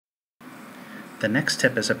The next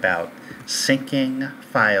tip is about syncing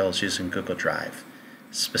files using Google Drive.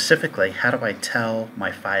 Specifically, how do I tell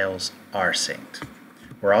my files are synced?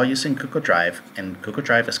 We're all using Google Drive, and Google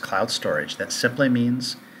Drive is cloud storage. That simply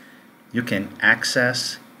means you can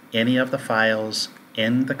access any of the files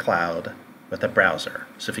in the cloud with a browser.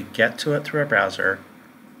 So if you get to it through a browser,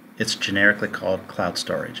 it's generically called cloud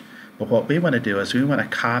storage. But what we want to do is we want to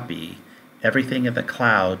copy everything in the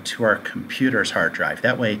cloud to our computer's hard drive.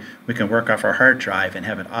 That way we can work off our hard drive and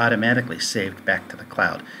have it automatically saved back to the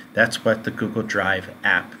cloud. That's what the Google Drive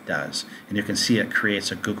app does. And you can see it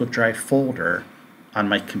creates a Google Drive folder on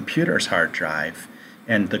my computer's hard drive,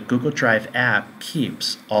 and the Google Drive app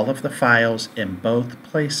keeps all of the files in both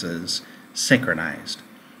places synchronized.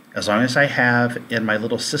 As long as I have in my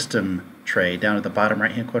little system tray down at the bottom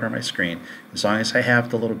right hand corner of my screen, as long as I have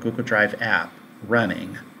the little Google Drive app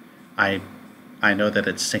running, I know that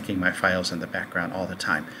it's syncing my files in the background all the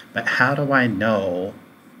time. But how do I know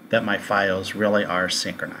that my files really are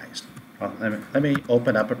synchronized? Well, let me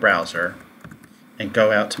open up a browser and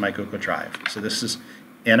go out to my Google Drive. So this is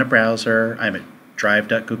in a browser. I'm at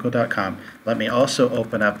drive.google.com. Let me also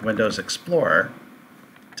open up Windows Explorer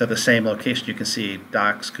to the same location. You can see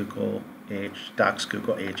Docs Google H, Docs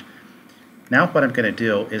Google H. Now what I'm going to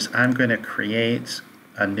do is I'm going to create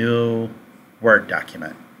a new Word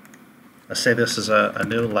document. Let's say this is a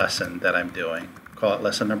new lesson that I'm doing. Call it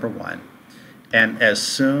lesson number 1. And as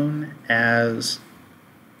soon as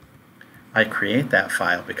I create that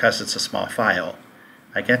file, because it's a small file,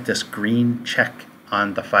 I get this green check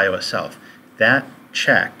on the file itself. That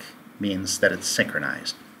check means that it's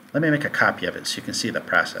synchronized. Let me make a copy of it so you can see the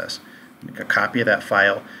process. Make a copy of that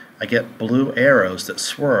file. I get blue arrows that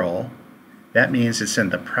swirl. That means it's in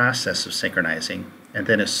the process of synchronizing. And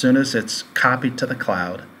then as soon as it's copied to the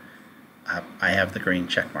cloud, I have the green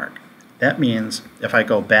check mark. That means if I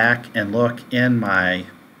go back and look in my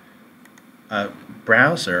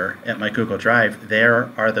browser at my Google Drive, there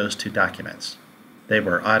are those two documents. They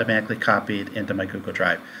were automatically copied into my Google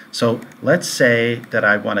Drive. So let's say that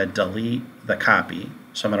I want to delete the copy,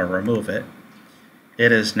 so I'm going to remove it.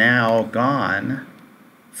 It is now gone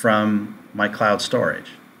from my cloud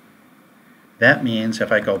storage. That means if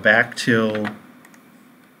I go back to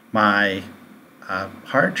my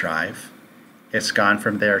hard drive, it's gone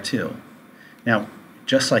from there too. Now,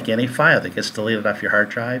 just like any file that gets deleted off your hard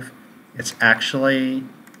drive, it's actually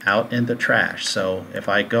out in the trash. So if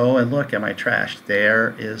I go and look at my trash,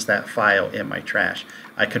 there is that file in my trash.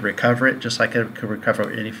 I could recover it just like I could recover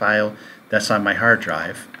any file that's on my hard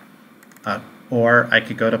drive, or I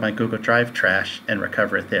could go to my Google Drive trash and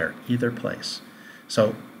recover it there, either place.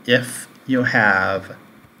 So if you have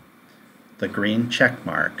the green check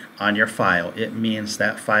mark on your file, it means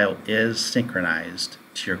that file is synchronized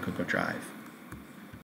to your Google Drive.